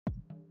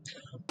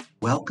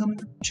Welcome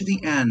to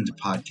The End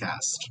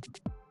Podcast,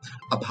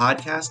 a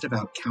podcast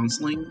about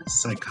counseling,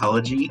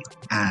 psychology,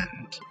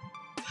 and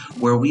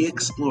where we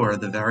explore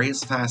the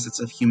various facets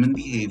of human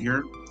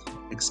behavior,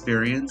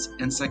 experience,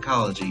 and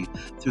psychology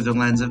through the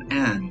lens of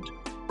and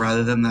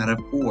rather than that of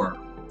or,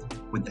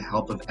 with the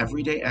help of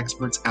everyday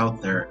experts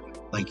out there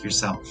like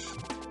yourself.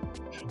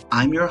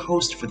 I'm your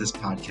host for this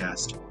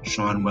podcast,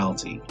 Sean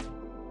Welty.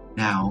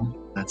 Now,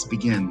 let's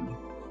begin.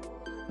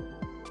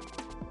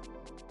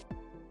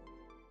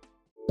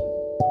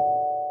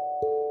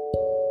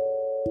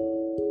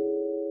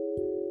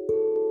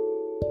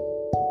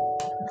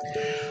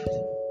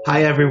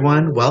 Hi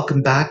everyone,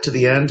 welcome back to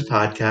The End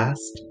Podcast.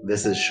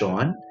 This is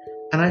Sean,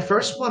 and I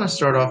first want to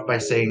start off by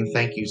saying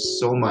thank you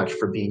so much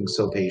for being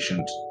so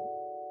patient.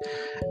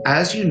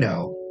 As you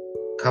know,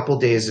 a couple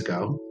days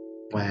ago,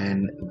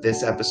 when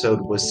this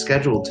episode was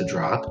scheduled to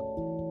drop,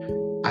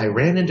 I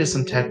ran into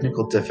some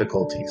technical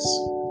difficulties.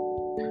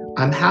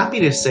 I'm happy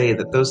to say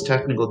that those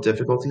technical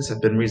difficulties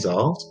have been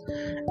resolved,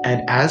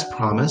 and as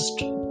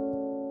promised,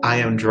 I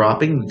am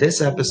dropping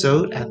this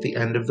episode at the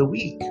end of the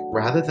week,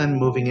 rather than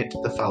moving it to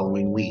the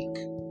following week.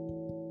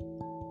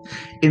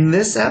 In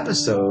this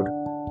episode,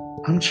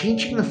 I'm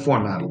changing the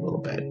format a little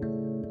bit.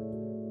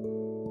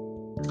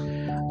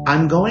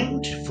 I'm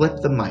going to flip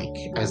the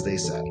mic, as they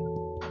say.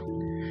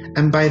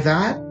 And by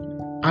that,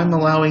 I'm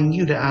allowing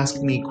you to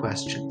ask me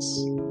questions.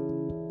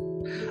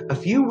 A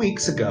few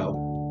weeks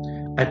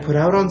ago, I put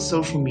out on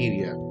social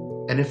media,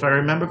 and if I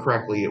remember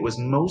correctly, it was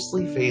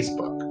mostly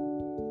Facebook,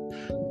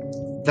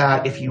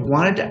 that if you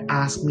wanted to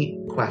ask me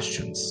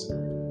questions,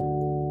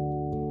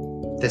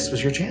 this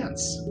was your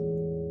chance.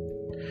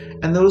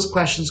 And those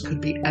questions could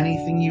be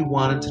anything you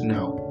wanted to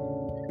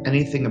know.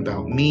 Anything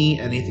about me,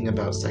 anything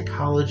about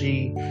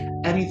psychology,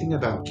 anything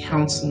about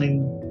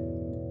counseling,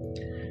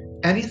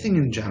 anything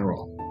in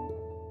general.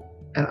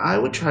 And I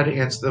would try to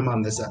answer them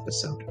on this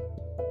episode.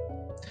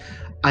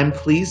 I'm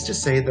pleased to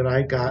say that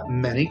I got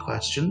many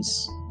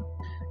questions,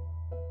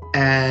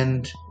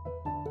 and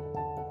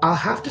I'll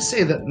have to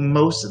say that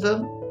most of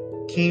them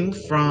came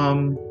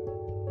from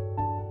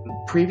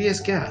previous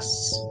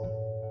guests.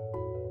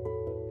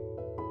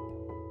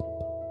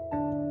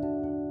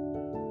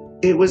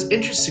 It was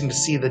interesting to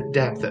see the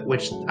depth at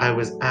which I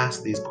was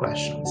asked these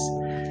questions.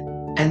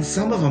 And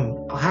some of them,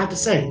 I'll have to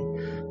say,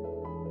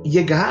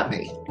 you got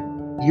me.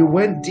 You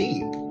went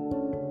deep.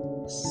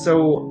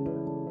 So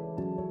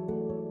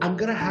I'm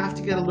going to have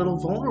to get a little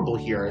vulnerable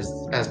here,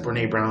 as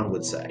Brene Brown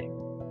would say.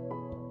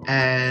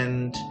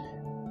 And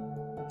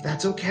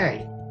that's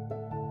okay.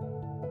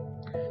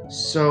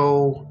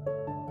 So,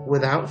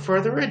 without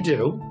further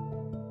ado,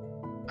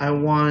 I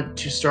want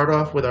to start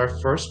off with our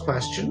first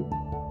question.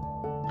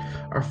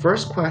 Our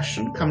first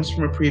question comes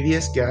from a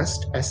previous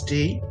guest,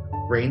 SD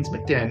Rains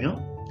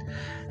McDaniel,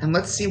 and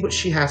let's see what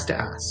she has to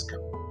ask.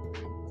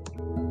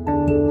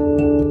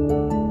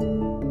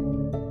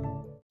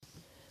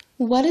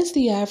 What is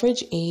the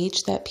average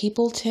age that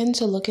people tend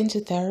to look into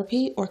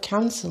therapy or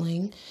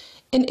counseling,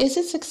 and is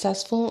it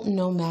successful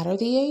no matter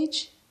the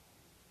age?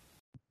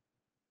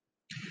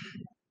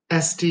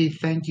 SD,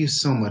 thank you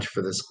so much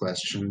for this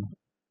question.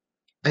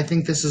 I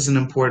think this is an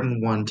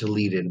important one to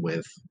lead in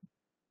with.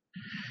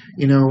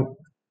 You know,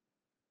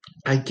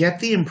 I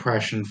get the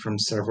impression from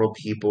several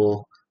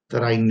people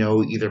that I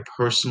know either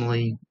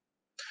personally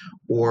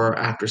or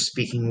after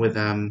speaking with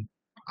them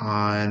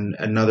on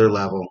another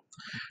level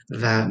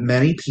that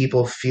many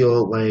people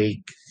feel like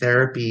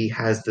therapy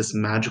has this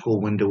magical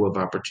window of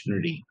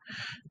opportunity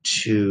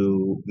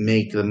to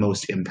make the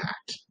most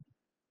impact.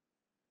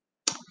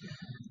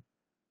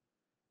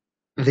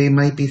 They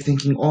might be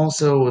thinking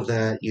also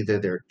that either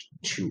they're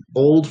too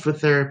old for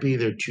therapy,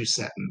 they're too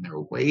set in their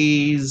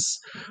ways,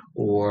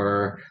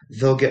 or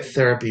they'll get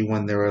therapy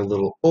when they're a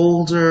little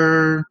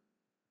older,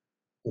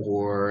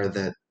 or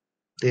that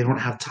they don't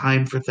have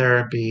time for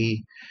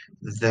therapy,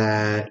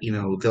 that,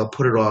 they'll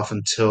put it off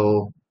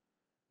until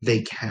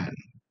they can.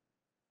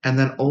 And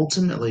then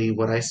ultimately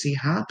what I see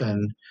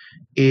happen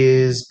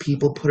is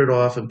people put it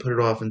off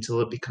until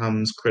it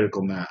becomes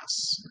critical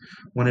mass,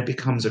 when it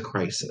becomes a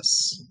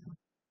crisis,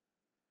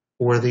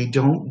 or they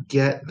don't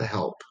get the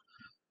help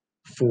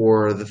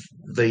for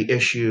the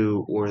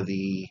issue or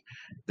the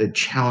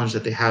challenge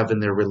that they have in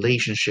their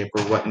relationship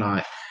or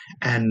whatnot,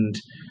 and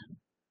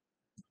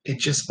it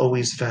just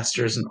always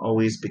festers and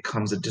always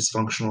becomes a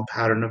dysfunctional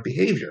pattern of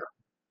behavior.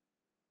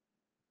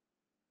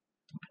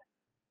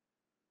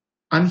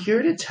 I'm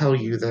here to tell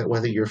you that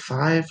whether you're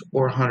 5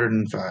 or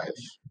 105,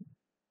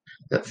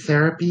 that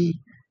therapy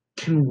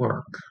can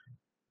work.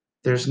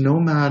 There's no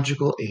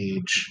magical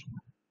age.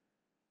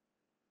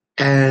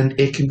 And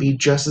it can be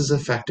just as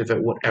effective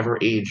at whatever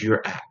age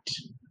you're at.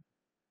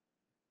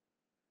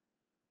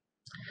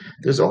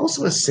 There's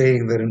also a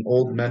saying that an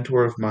old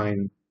mentor of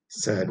mine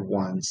said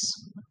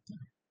once,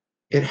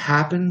 "It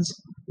happens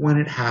when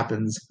it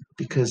happens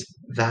because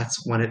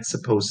that's when it's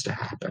supposed to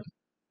happen."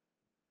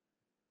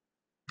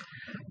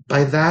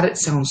 By that, it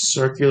sounds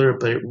circular,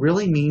 but it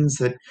really means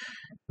that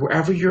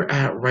wherever you're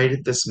at right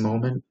at this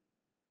moment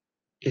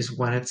is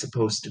when it's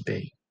supposed to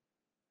be.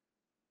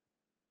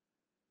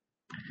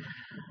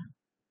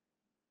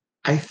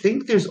 I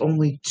think there's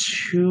only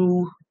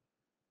two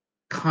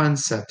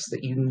concepts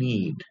that you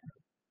need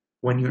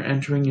when you're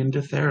entering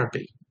into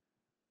therapy,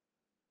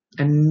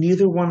 and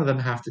neither one of them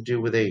have to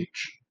do with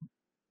age.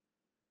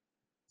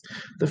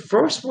 The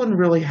first one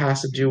really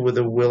has to do with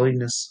a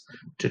willingness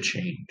to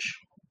change.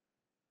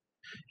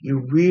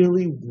 You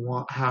really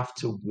have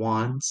to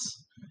want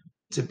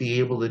to be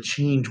able to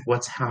change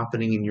what's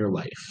happening in your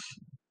life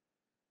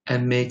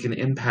and make an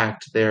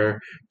impact there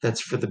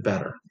that's for the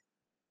better.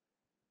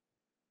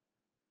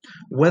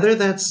 Whether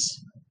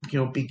that's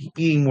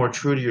being more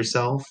true to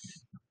yourself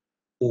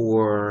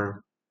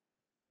or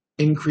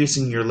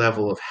increasing your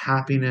level of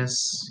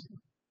happiness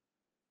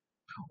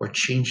or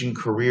changing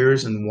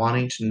careers and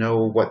wanting to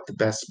know what the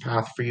best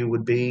path for you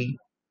would be,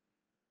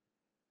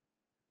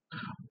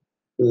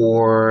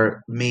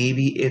 or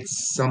maybe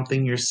it's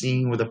something you're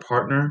seeing with a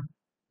partner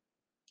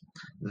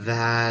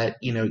that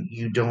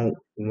you don't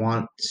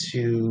want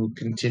to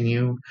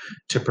continue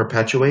to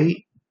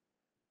perpetuate,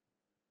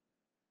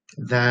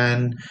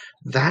 then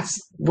that's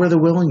where the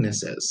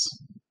willingness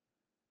is.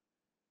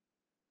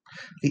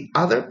 The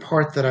other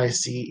part that I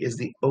see is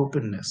the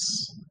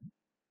openness.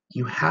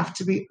 You have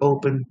to be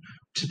open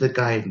to the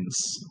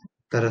guidance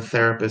that a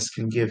therapist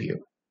can give you.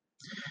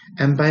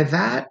 And by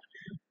that,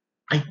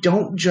 I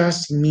don't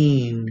just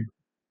mean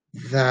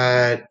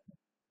that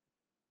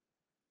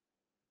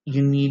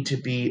you need to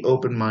be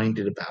open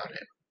minded about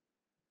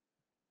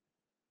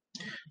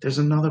it. There's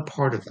another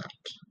part of that.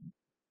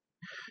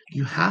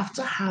 You have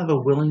to have a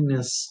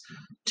willingness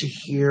to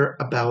hear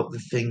about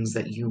the things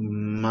that you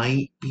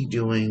might be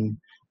doing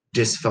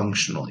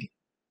dysfunctionally.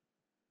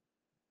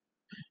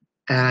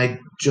 And I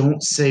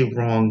don't say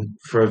wrong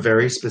for a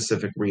very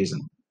specific reason.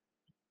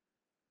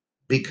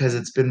 Because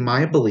it's been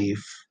my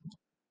belief,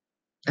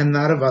 and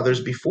that of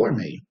others before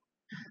me,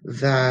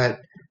 that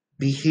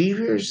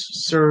behaviors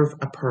serve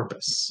a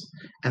purpose,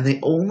 and they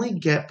only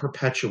get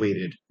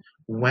perpetuated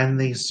when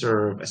they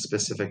serve a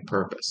specific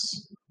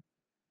purpose.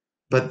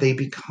 But they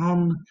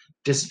become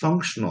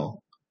dysfunctional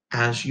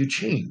as you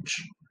change,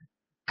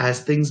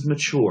 as things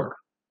mature,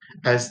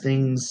 as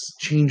things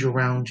change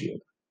around you,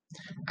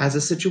 as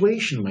a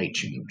situation might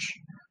change.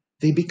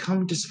 They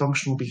become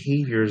dysfunctional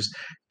behaviors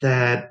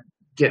that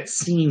get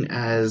seen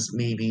as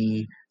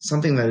maybe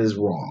something that is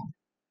wrong,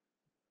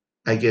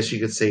 I guess you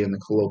could say in the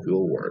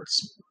colloquial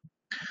words.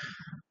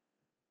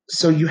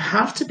 So you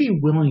have to be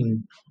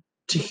willing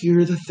to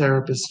hear the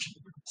therapist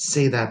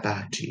say that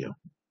back to you.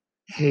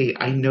 Hey,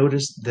 I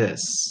noticed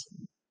this.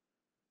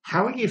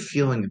 How are you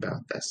feeling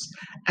about this?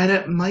 And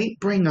it might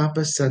bring up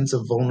a sense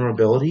of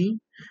vulnerability.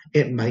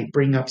 It might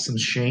bring up some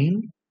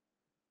shame.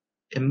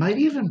 It might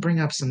even bring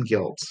up some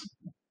guilt.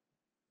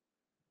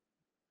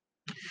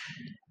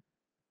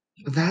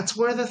 That's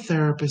where the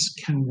therapist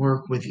can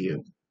work with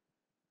you.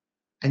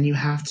 And you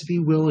have to be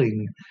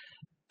willing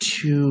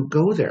to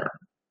go there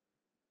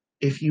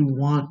if you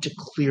want to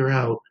clear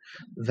out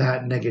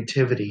that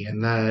negativity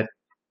and that,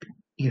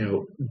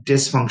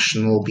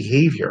 dysfunctional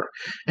behavior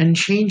and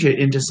change it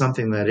into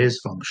something that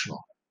is functional.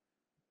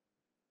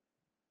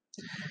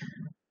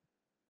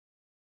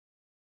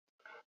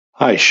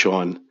 Hi,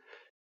 Sean.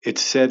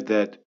 It's said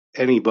that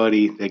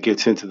anybody that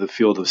gets into the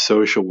field of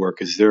social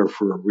work is there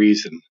for a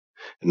reason,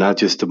 and not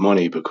just the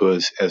money,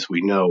 because as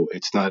we know,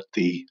 it's not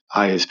the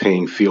highest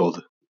paying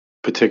field,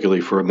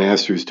 particularly for a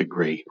master's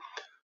degree.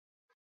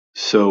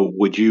 So,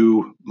 would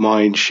you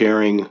mind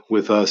sharing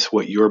with us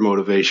what your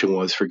motivation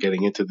was for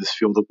getting into this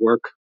field of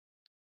work?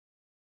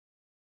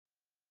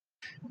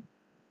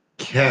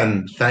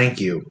 Ken, thank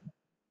you.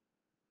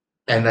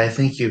 And I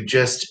think you've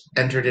just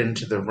entered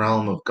into the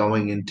realm of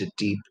going into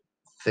deep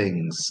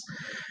things.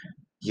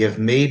 You've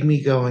made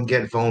me go and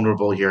get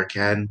vulnerable here,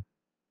 Ken.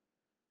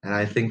 And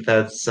I think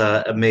that's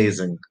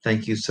amazing.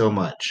 Thank you so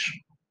much.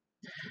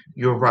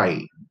 You're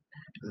right.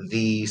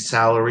 The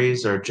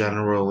salaries are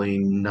generally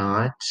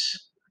not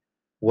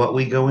what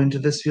we go into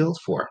this field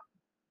for.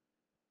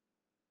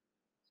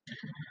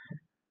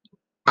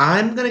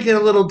 I'm going to get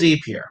a little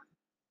deep here.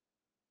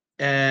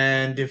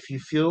 And if you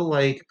feel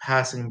like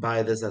passing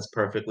by this, that's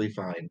perfectly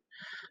fine.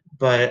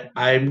 But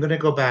I'm going to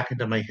go back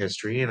into my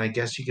history, and I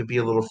guess you could be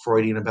a little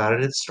Freudian about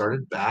it. It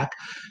started back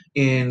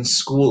in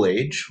school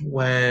age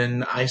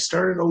when I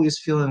started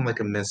always feeling like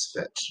a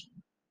misfit.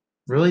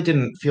 Really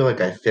didn't feel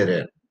like I fit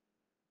in.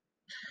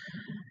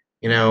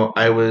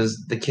 I was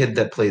the kid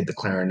that played the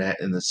clarinet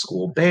in the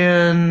school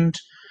band.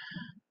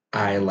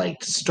 I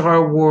liked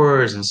Star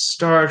Wars and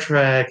Star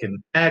Trek and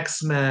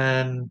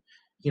X-Men,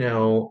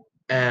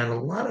 and a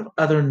lot of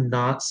other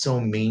not so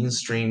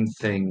mainstream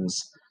things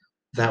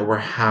that were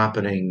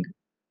happening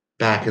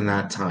back in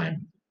that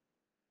time.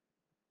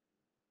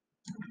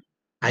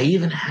 I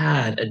even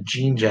had a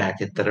jean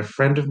jacket that a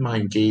friend of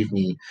mine gave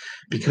me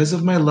because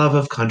of my love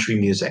of country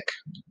music.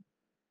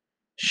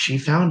 She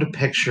found a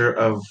picture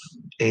of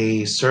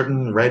a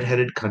certain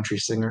redheaded country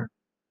singer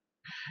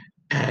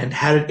and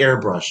had it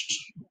airbrushed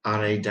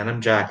on a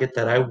denim jacket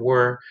that I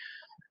wore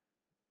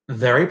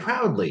very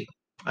proudly,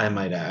 I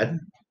might add.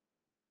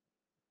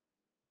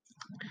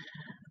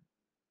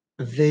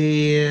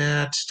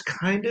 That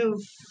kind of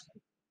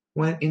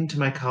went into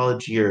my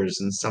college years,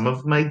 and some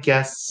of my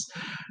guests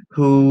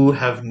who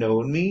have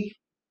known me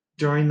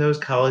during those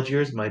college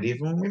years might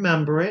even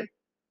remember it.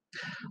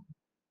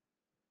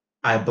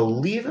 I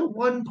believe at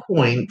one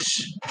point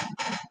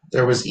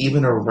there was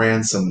even a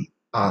ransom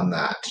on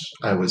that,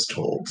 I was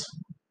told,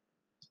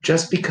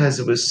 just because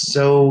it was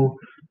so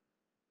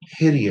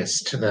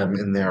hideous to them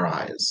in their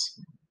eyes.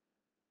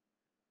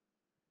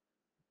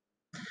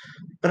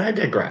 But I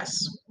digress.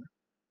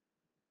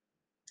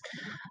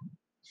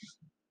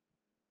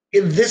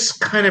 This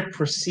kind of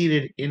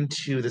proceeded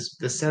into this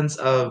the sense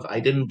of I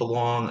didn't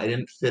belong, I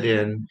didn't fit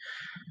in,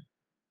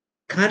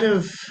 kind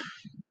of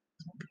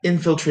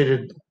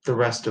infiltrated the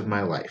rest of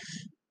my life.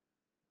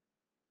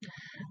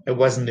 I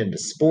wasn't into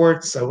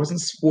sports, I wasn't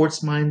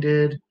sports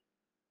minded,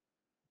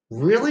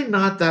 really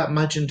not that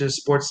much into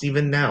sports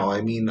even now.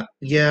 I mean,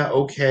 yeah,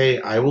 okay,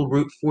 I will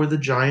root for the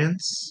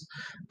Giants.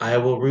 I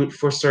will root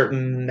for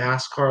certain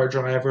NASCAR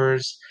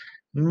drivers.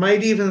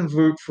 Might even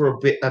root for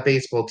a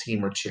baseball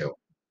team or two.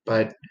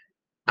 But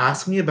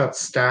ask me about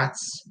stats,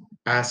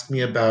 ask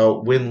me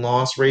about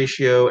win-loss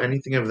ratio,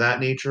 anything of that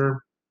nature.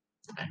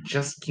 I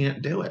just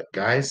can't do it,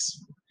 guys.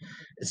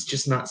 It's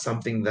just not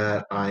something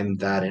that I'm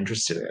that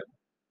interested in.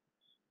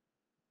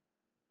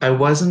 I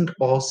wasn't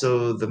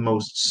also the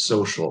most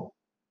social,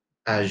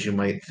 as you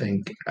might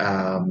think,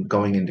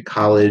 going into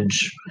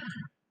college.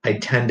 I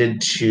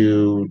tended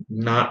to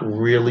not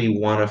really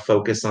want to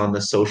focus on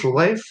the social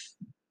life.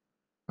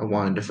 I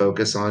wanted to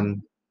focus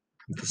on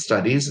the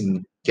studies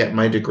and get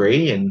my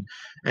degree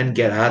and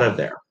get out of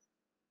there.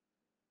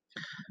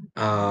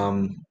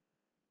 Um,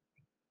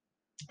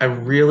 I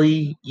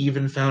really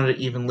even found it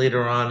even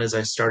later on as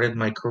I started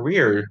my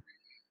career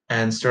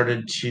and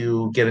started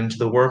to get into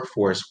the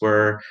workforce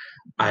where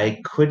I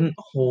couldn't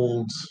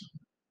hold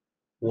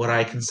what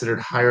I considered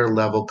higher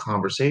level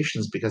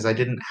conversations because I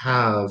didn't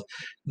have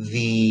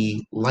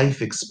the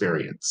life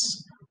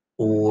experience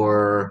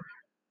or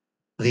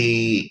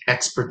the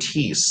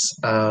expertise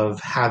of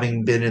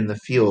having been in the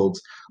field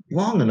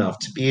long enough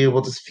to be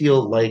able to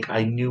feel like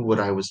I knew what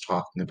I was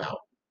talking about.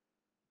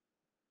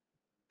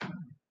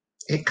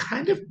 It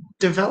kind of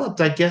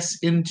developed, I guess,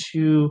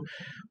 into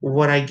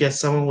what I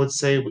guess someone would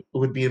say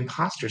would be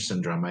imposter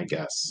syndrome, I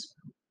guess.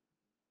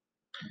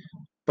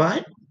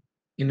 But,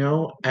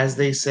 as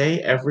they say,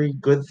 every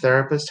good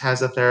therapist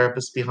has a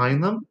therapist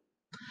behind them.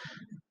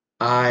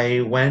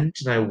 I went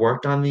and I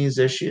worked on these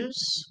issues,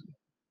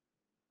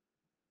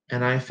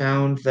 and I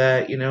found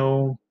that,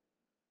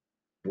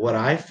 what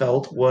I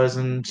felt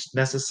wasn't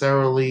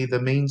necessarily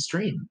the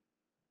mainstream.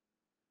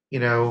 You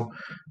know,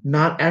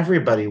 not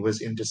everybody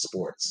was into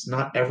sports.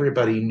 Not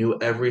everybody knew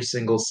every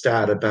single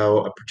stat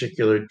about a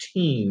particular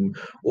team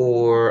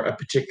or a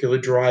particular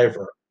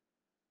driver.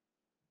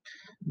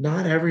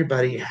 Not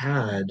everybody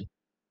had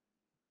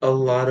a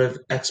lot of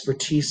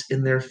expertise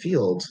in their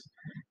field.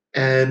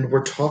 And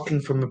we're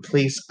talking from a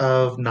place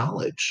of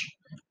knowledge.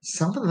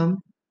 Some of them,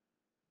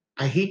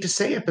 I hate to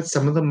say it, but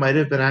some of them might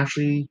have been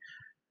actually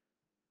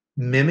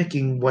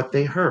mimicking what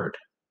they heard.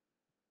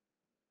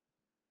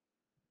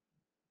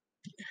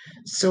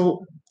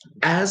 So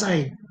as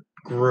I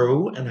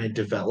grew and I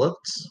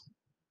developed,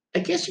 I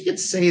guess you could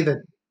say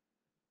that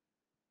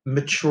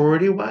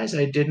maturity wise,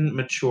 I didn't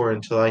mature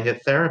until I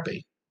hit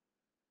therapy,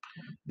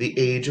 the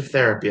age of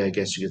therapy, I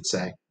guess you could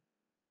say.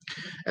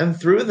 And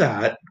through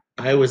that,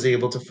 I was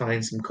able to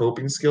find some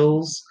coping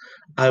skills.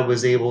 I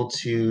was able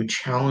to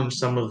challenge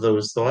some of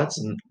those thoughts.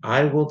 And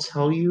I will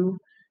tell you,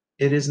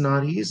 it is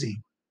not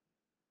easy.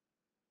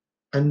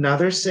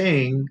 Another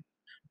saying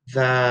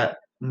that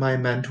my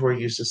mentor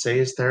used to say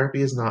is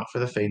therapy is not for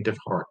the faint of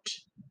heart.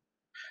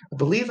 I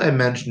believe I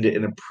mentioned it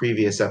in a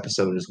previous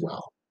episode as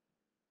well.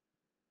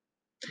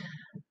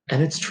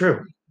 And it's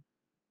true.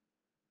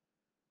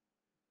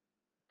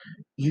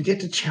 You get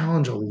to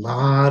challenge a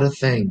lot of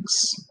things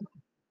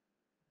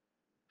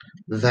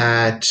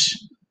that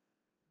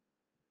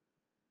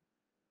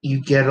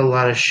you get a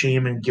lot of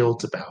shame and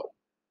guilt about.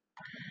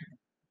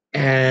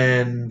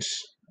 And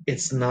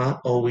it's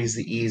not always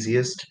the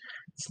easiest,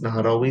 it's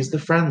not always the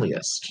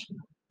friendliest.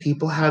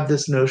 People have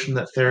this notion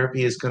that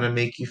therapy is going to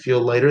make you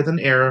feel lighter than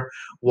air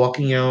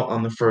walking out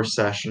on the first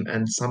session,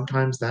 and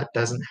sometimes that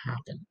doesn't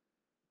happen.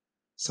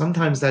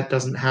 Sometimes that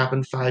doesn't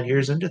happen 5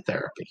 years into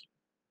therapy.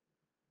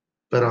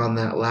 But on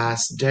that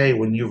last day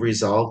when you've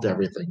resolved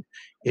everything,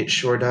 it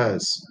sure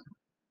does.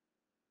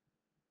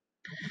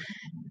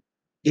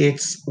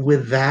 It's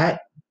with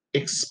that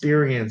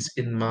experience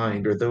in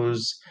mind, or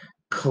those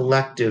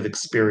collective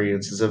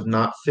experiences of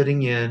not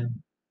fitting in,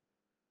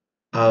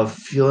 of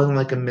feeling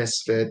like a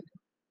misfit,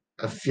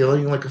 of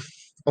feeling like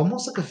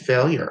almost like a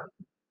failure,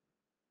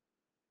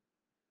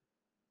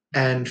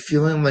 and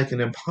feeling like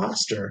an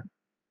imposter,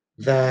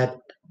 that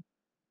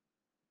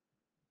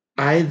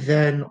I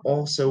then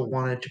also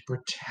wanted to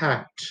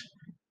protect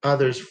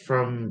others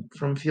from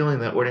feeling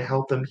that, or to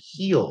help them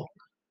heal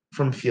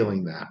from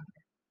feeling that.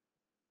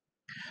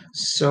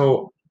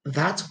 So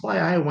that's why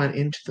I went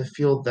into the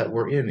field that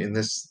we're in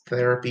this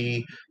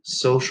therapy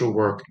social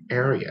work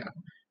area.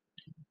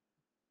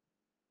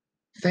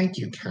 Thank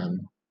you, Ken.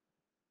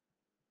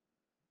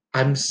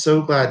 I'm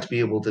so glad to be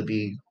able to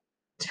be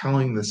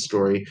telling this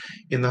story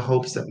in the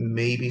hopes that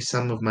maybe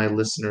some of my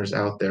listeners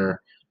out there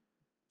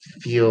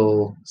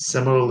feel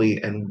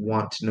similarly and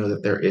want to know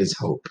that there is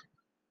hope.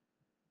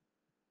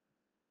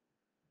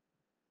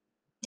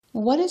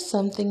 What is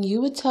something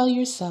you would tell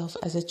yourself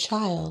as a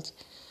child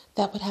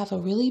that would have a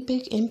really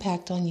big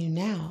impact on you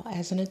now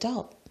as an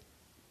adult?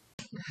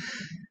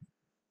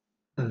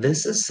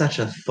 This is such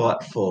a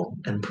thoughtful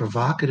and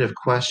provocative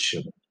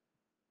question.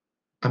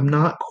 I'm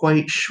not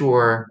quite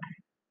sure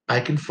I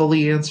can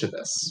fully answer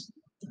this,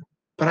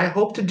 but I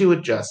hope to do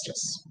it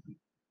justice.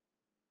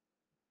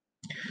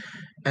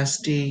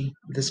 SD,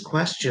 this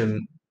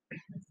question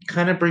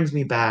kind of brings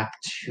me back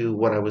to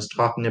what I was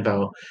talking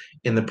about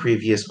in the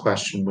previous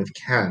question with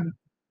Ken,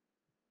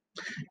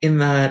 in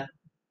that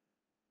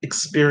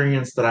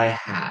experience that I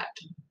had.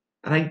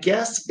 And I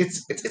guess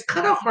it's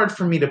kind of hard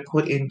for me to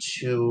put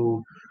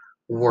into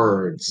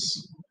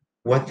words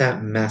what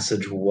that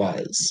message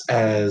was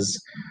as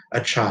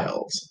a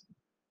child.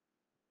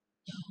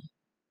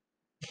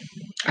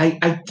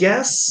 I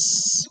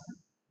guess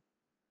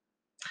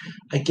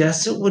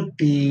it would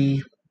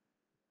be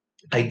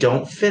I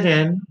don't fit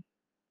in,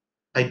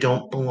 I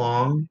don't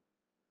belong,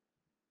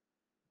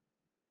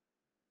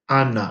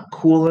 I'm not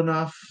cool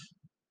enough,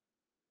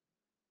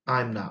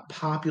 I'm not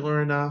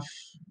popular enough,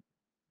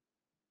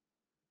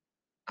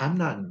 I'm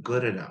not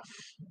good enough.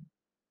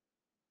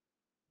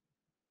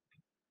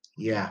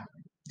 Yeah,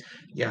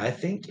 yeah, I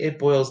think it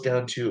boils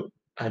down to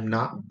I'm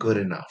not good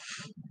enough.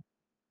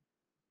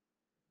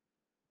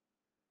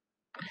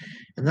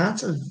 And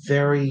that's a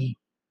very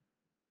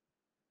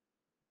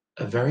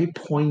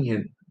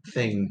poignant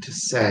thing to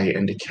say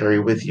and to carry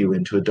with you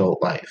into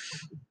adult life.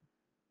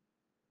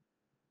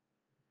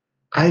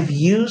 I've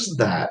used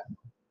that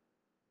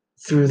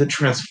through the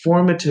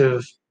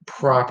transformative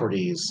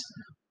properties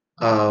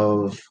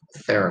of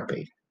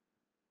therapy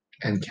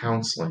and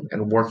counseling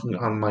and working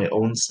on my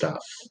own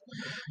stuff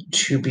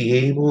to be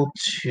able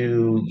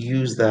to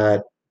use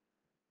that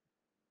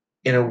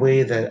in a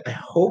way that I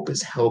hope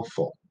is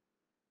helpful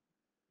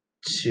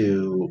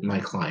to my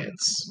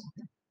clients.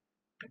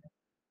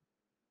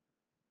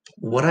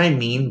 What I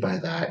mean by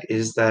that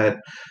is that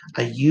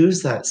I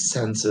use that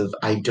sense of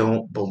I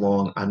don't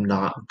belong, I'm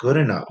not good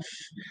enough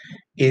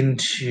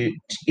into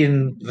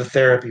in the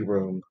therapy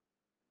room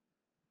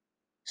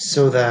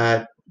so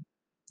that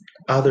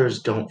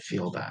others don't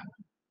feel that.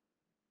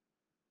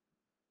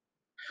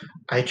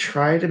 I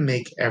try to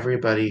make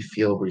everybody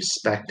feel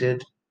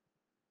respected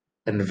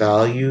and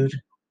valued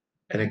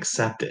and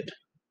accepted.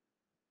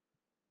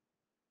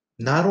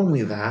 Not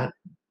only that,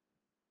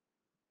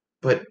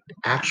 but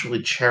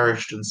actually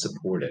cherished and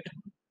supported.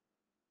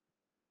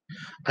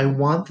 I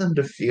want them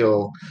to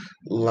feel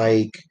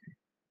like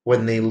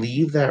when they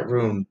leave that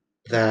room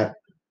that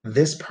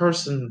this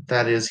person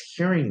that is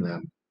hearing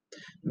them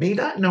may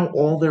not know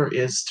all there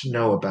is to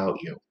know about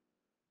you,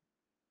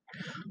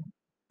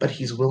 but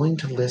he's willing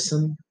to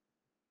listen.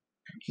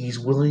 He's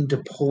willing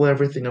to pull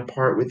everything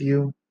apart with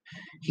you.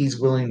 He's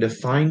willing to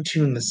fine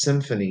tune the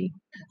symphony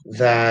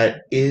that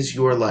is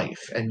your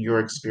life and your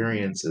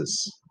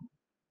experiences,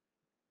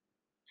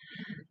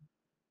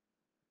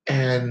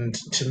 and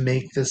to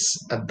make this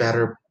a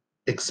better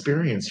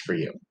experience for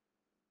you.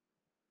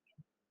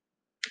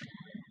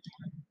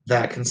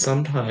 That can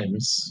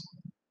sometimes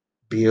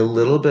be a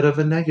little bit of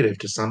a negative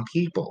to some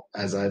people,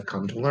 as I've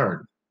come to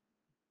learn.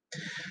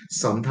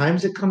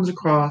 Sometimes it comes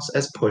across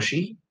as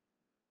pushy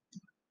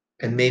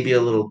and maybe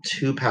a little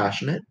too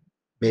passionate,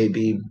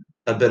 maybe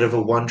a bit of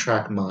a one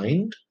track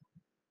mind.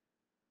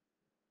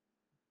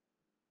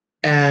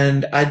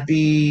 And I'd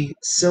be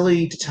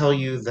silly to tell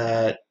you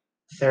that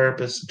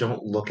therapists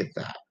don't look at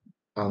that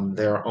on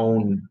their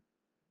own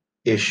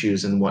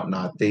issues and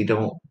whatnot. They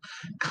don't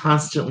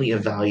constantly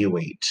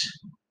evaluate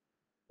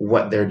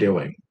what they're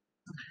doing.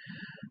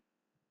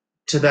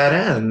 To that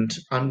end,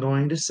 I'm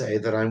going to say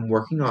that I'm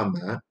working on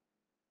that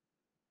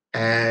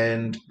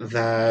and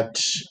that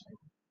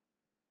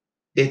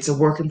it's a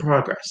work in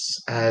progress,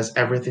 as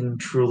everything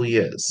truly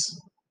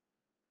is.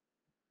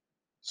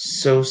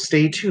 So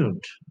stay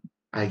tuned,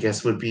 I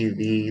guess would be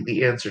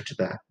the answer to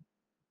that.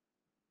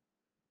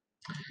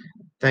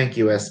 Thank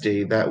you,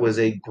 SD. That was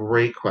a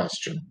great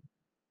question.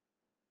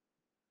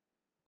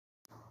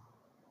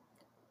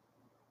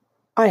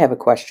 I have a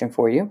question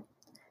for you.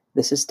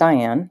 This is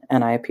Diane,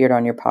 and I appeared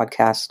on your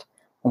podcast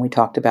when we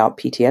talked about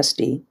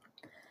PTSD.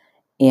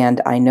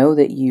 And I know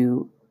that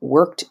you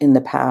worked in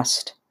the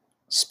past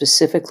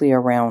specifically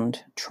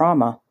around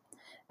trauma,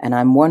 and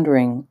I'm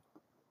wondering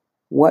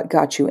what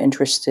got you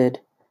interested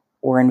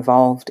or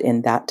involved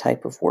in that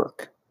type of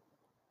work.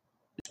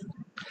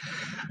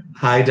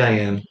 Hi,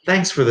 Diane.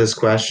 Thanks for this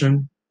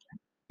question.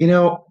 You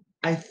know,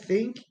 I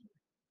think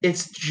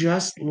it's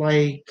just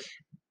like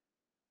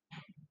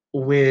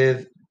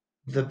with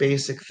the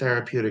basic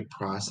therapeutic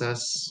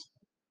process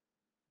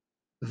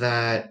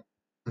that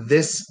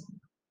this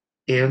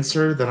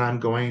answer that I'm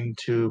going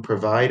to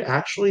provide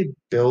actually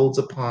builds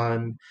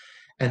upon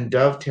and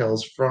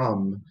dovetails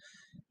from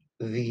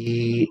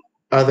the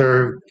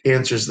other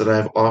answers that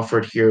I've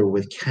offered here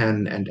with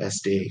Ken and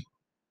SD.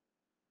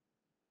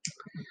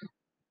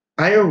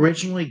 I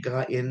originally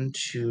got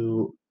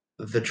into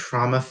the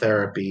trauma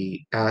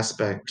therapy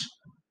aspect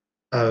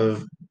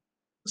of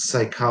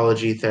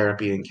psychology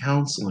therapy and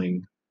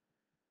counseling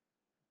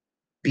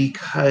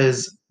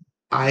because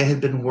I had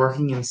been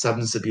working in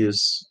substance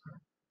abuse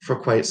for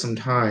quite some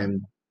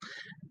time.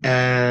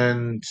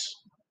 And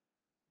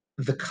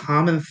the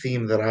common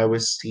theme that I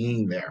was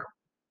seeing there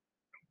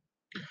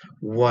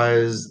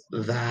was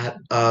that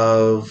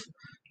of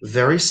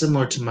very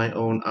similar to my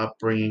own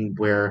upbringing,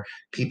 where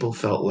people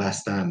felt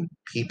less than,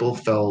 people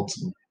felt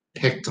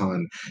picked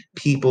on,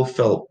 people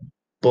felt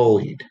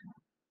bullied.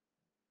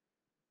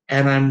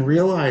 And I'm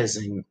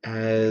realizing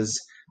as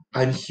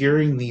I'm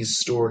hearing these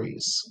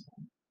stories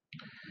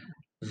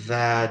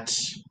that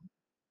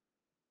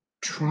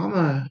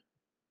trauma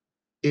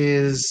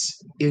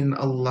is in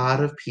a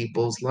lot of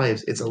people's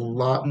lives. It's a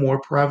lot more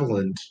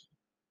prevalent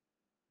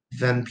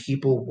than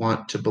people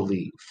want to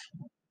believe.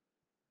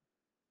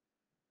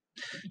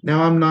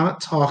 Now, I'm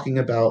not talking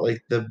about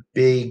like the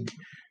big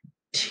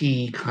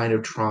T kind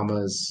of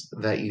traumas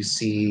that you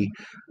see,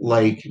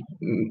 like,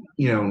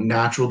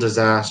 natural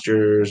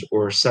disasters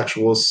or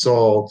sexual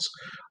assault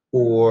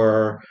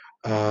or,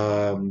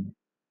 um,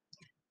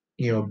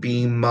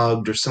 being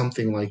mugged or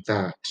something like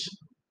that.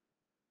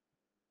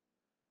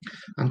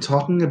 I'm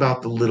talking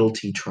about the little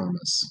T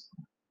traumas.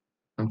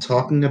 I'm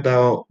talking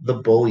about the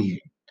bullying.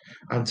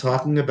 I'm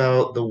talking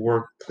about the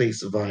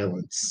workplace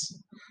violence.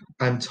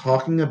 I'm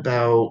talking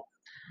about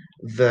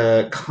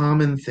the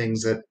common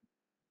things that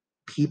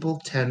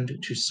people tend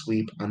to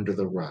sweep under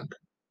the rug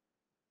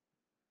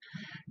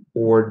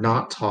or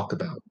not talk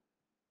about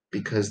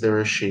because they're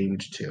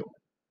ashamed to.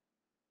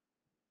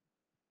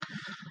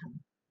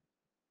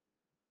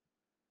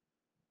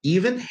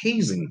 Even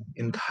hazing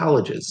in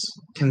colleges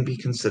can be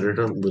considered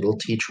a little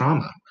T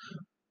trauma.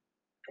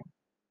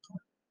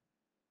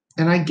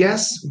 And I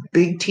guess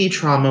big T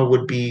trauma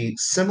would be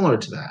similar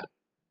to that.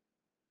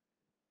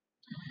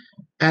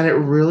 And it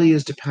really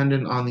is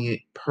dependent on the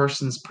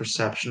person's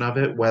perception of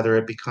it, whether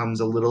it becomes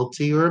a little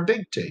T or a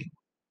big T.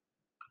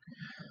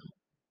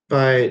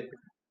 But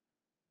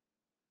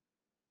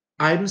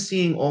I'm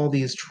seeing all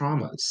these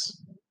traumas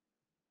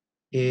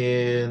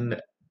in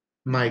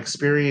my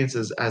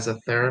experiences as a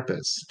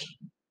therapist.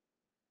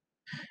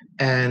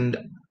 And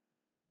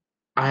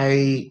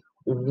I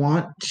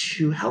want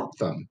to help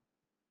them.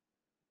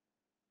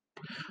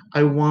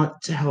 I want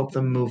to help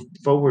them move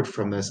forward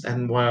from this.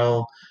 And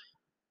while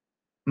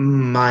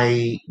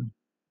my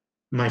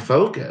my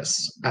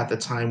focus at the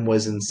time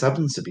was in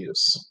substance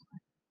abuse,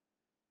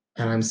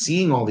 and I'm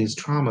seeing all these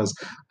traumas,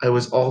 I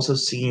was also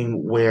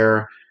seeing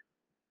where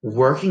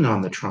working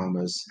on the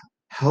traumas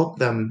help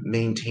them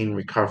maintain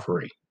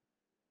recovery.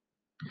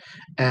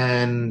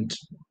 And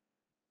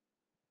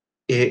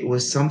it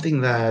was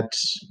something that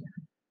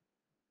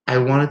I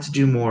wanted to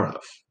do more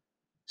of.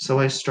 So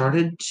I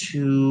started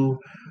to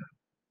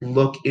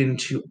look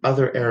into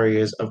other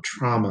areas of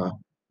trauma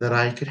that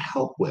I could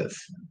help with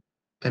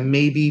and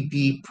maybe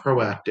be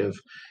proactive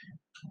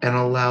and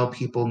allow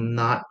people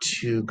not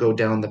to go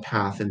down the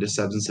path into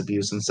substance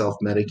abuse and self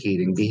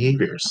medicating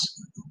behaviors.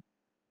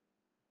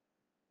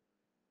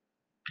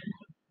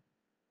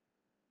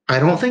 I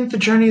don't think the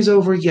journey's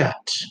over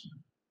yet.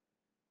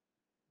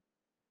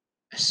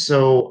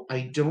 So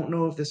I don't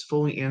know if this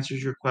fully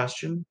answers your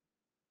question.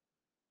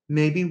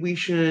 Maybe we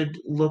should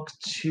look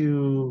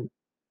to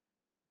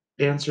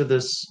answer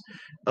this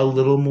a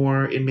little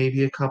more in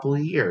maybe a couple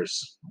of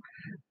years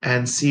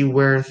and see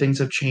where things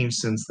have changed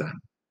since then.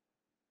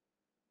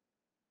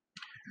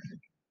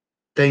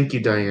 Thank you,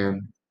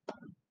 Diane.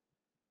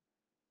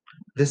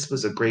 This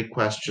was a great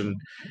question.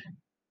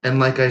 And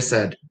like I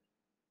said,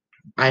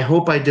 I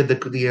hope I did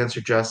the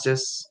answer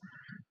justice.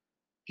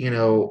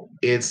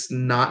 It's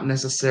not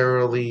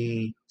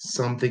necessarily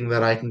something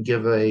that I can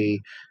give a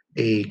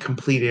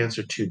complete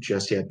answer to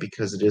just yet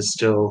because it is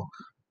still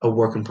a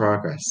work in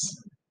progress.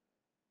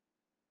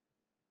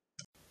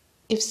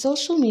 If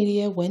social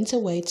media went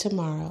away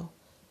tomorrow,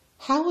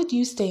 how would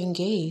you stay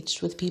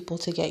engaged with people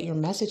to get your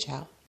message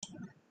out?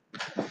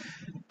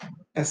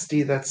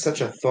 SD, that's such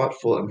a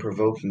thoughtful and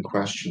provoking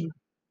question.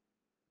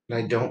 And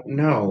I don't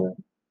know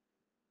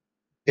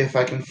if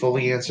I can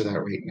fully answer that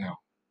right now.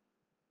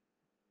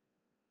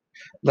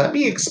 Let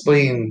me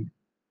explain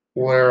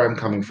where I'm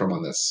coming from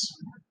on this.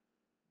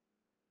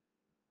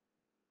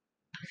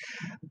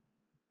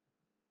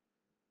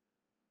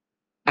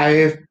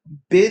 I've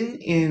been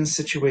in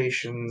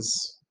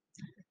situations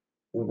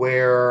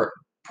where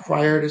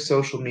prior to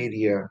social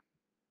media,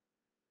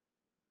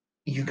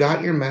 you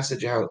got your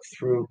message out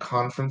through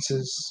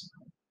conferences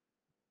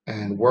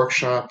and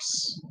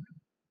workshops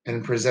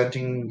and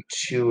presenting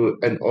to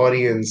an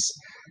audience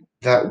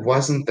that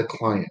wasn't the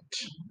client.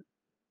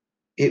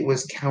 It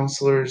was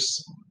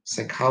counselors,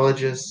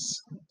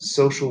 psychologists,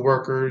 social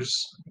workers,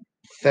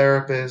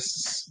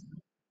 therapists,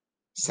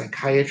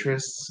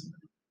 psychiatrists,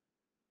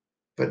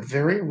 but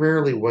very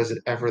rarely was it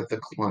ever the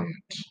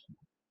client.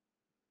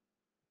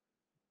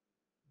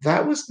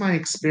 That was my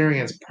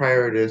experience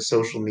prior to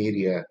social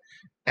media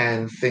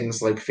and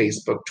things like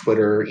Facebook,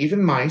 Twitter, even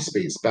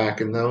MySpace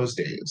back in those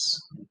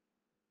days.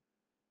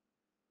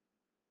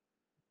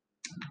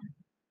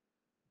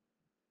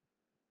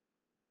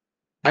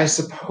 I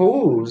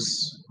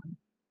suppose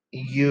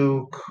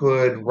you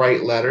could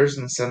write letters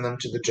and send them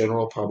to the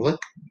general public,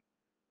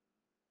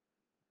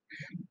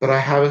 but I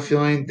have a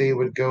feeling they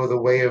would go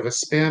the way of a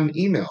spam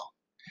email.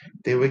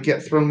 They would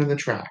get thrown in the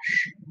trash.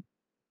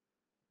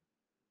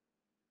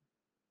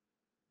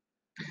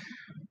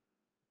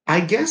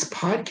 I guess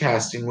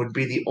podcasting would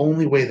be the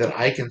only way that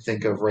I can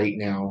think of right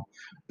now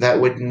that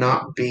would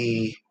not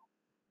be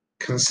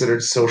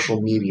considered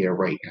social media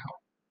right now.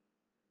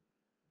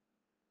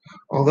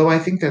 Although I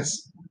think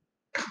that's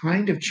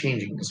kind of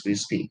changing as we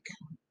speak.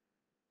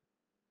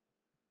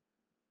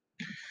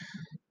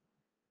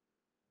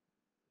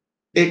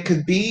 It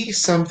could be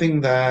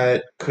something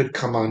that could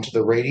come onto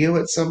the radio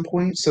at some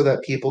point so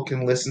that people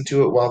can listen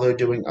to it while they're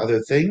doing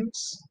other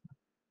things,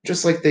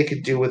 just like they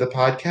could do with a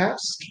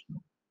podcast.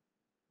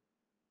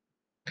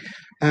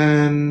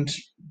 And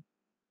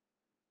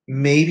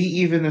maybe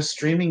even a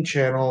streaming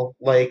channel,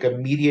 like a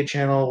media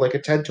channel, like a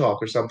TED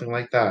Talk or something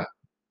like that.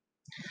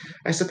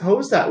 I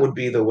suppose that would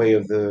be the way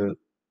of the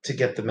to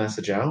get the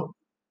message out.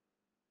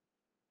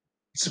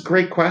 It's a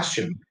great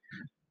question.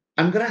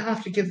 I'm gonna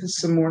have to give this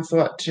some more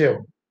thought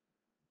too,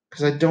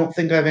 because I don't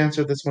think I've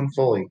answered this one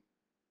fully.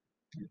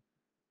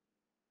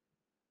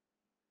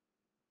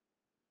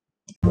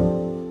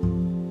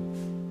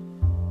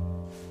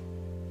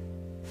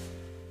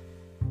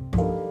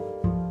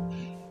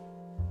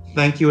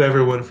 Thank you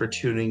everyone for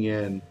tuning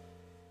in.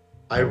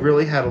 I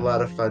really had a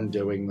lot of fun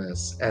doing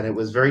this, and it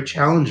was very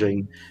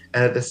challenging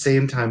and at the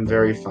same time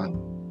very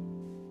fun.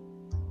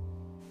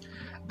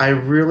 I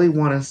really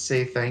want to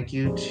say thank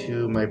you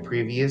to my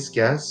previous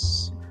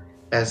guests,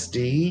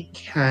 SD,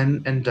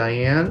 Ken, and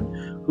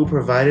Diane, who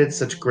provided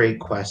such great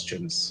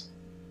questions.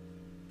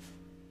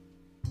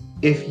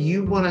 If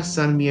you want to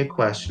send me a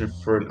question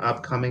for an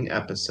upcoming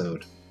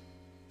episode,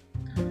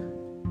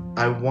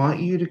 I want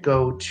you to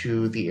go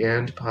to the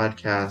And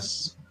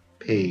Podcasts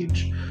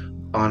page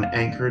on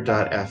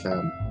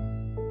anchor.fm.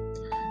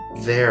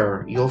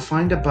 There, you'll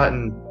find a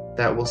button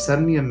that will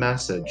send me a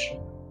message.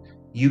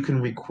 You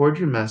can record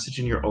your message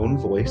in your own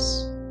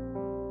voice.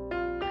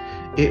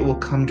 It will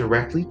come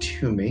directly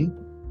to me,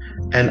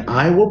 and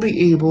I will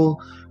be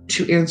able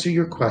to answer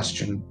your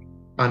question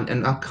on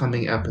an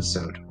upcoming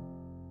episode.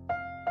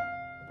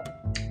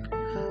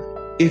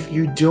 If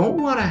you don't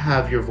want to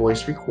have your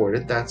voice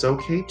recorded, that's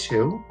okay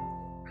too.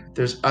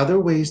 There's other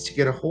ways to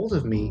get a hold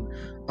of me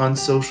on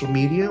social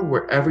media,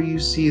 wherever you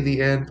see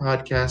the And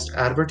Podcast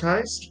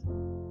advertised.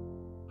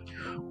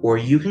 Or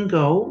you can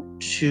go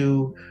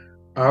to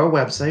our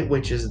website,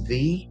 which is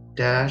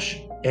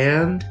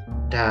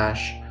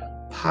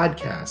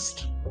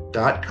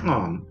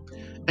the-and-podcast.com,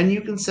 and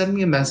you can send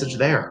me a message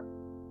there.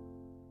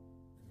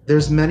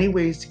 There's many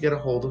ways to get a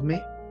hold of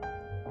me.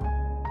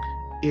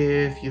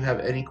 If you have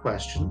any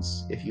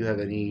questions, if you have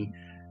any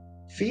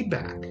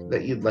feedback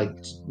that you'd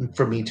like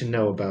for me to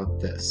know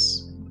about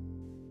this.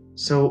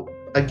 So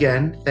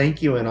again,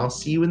 thank you, and I'll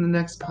see you in the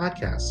next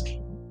podcast.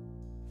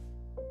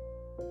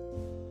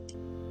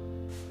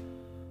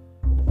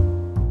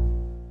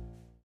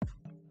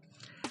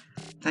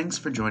 Thanks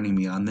for joining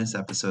me on this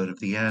episode of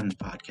the And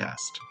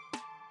Podcast.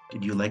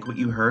 Did you like what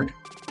you heard?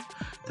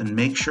 Then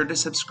make sure to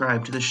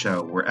subscribe to the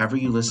show wherever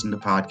you listen to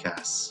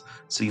podcasts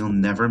so you'll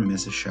never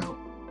miss a show.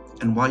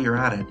 And while you're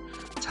at it,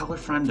 tell a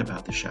friend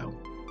about the show.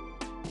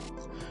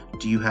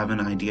 Do you have an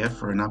idea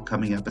for an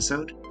upcoming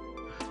episode?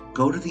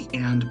 Go to the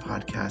And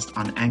Podcast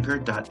on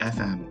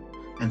anchor.fm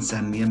and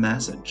send me a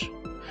message.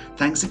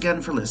 Thanks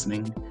again for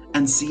listening,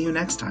 and see you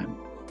next time.